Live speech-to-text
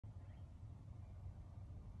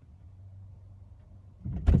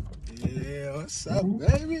Yeah, what's up,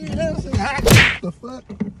 baby? What the fuck?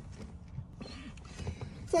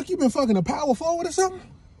 Fuck, you been fucking a power forward or something?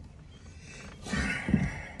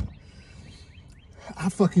 I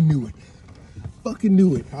fucking knew it. Fucking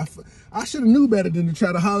knew it. I should have knew better than to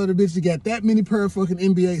try to holler at a bitch that got that many pair of fucking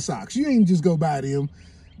NBA socks. You ain't just go buy them,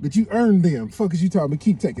 but you earned them. Fuck is you talking about?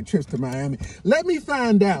 Keep taking trips to Miami. Let me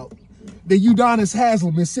find out that Udonis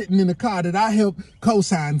Haslem is sitting in the car that I helped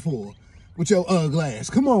co-sign for with your ugly ass.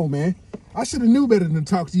 Come on, man. I should have knew better than to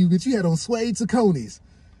talk to you, but you had on suede Sauconys.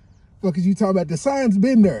 Fuck is you talking about? The sign's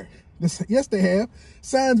been there. Yes, they have.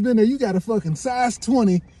 Sign's been there. You got a fucking size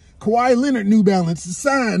 20 Kawhi Leonard New Balance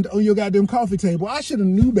signed on your goddamn coffee table. I should have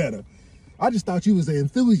knew better. I just thought you was an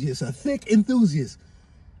enthusiast, a thick enthusiast.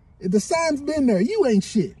 The sign's been there. You ain't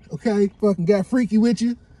shit, okay? Fucking got freaky with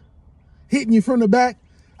you, hitting you from the back.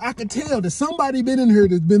 I could tell that somebody been in here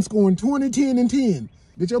that's been scoring 20, 10, and 10.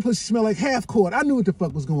 That your pussy smell like half court. I knew what the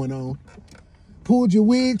fuck was going on. Pulled your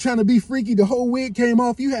wig, trying to be freaky. The whole wig came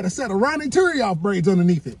off. You had a set of Ronnie Turioff braids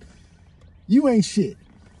underneath it. You ain't shit.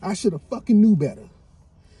 I should have fucking knew better.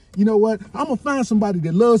 You know what? I'm gonna find somebody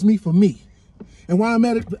that loves me for me. And while I'm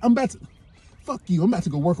at it, I'm about to, fuck you, I'm about to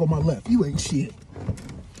go work on my left. You ain't shit.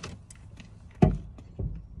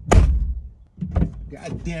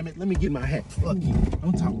 God damn it, let me get my hat. Fuck you.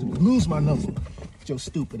 Don't talk to me. Lose my number with your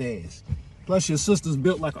stupid ass. Plus your sister's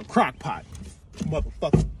built like a crock pot.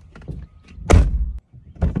 Motherfucker.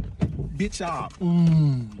 Bitch off. I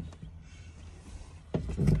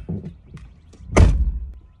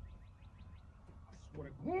swear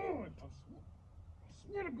to God. I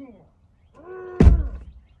swear to God.